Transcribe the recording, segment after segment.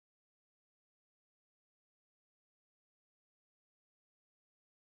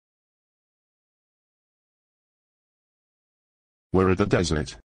We're at the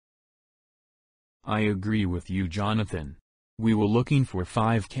desert. I agree with you, Jonathan. We were looking for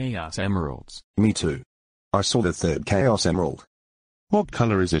 5 Chaos Emeralds. Me too. I saw the third Chaos Emerald. What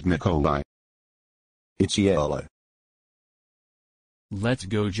color is it, Nikolai? It's yellow. Let's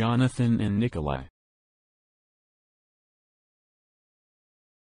go, Jonathan and Nikolai.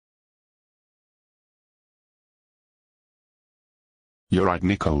 You're right,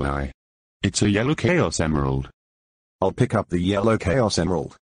 Nikolai. It's a yellow Chaos Emerald. I'll pick up the yellow Chaos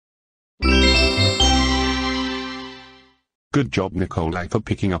Emerald. Good job, Nikolai, for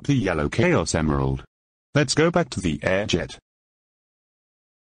picking up the yellow Chaos Emerald. Let's go back to the air jet.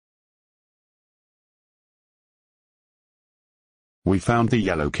 We found the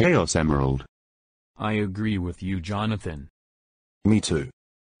yellow Chaos Emerald. I agree with you, Jonathan. Me too.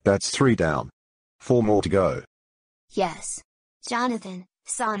 That's 3 down. 4 more to go. Yes. Jonathan,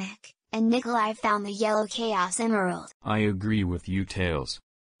 Sonic, and Nikolai found the yellow Chaos Emerald. I agree with you, Tails.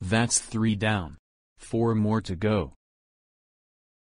 That's 3 down. 4 more to go.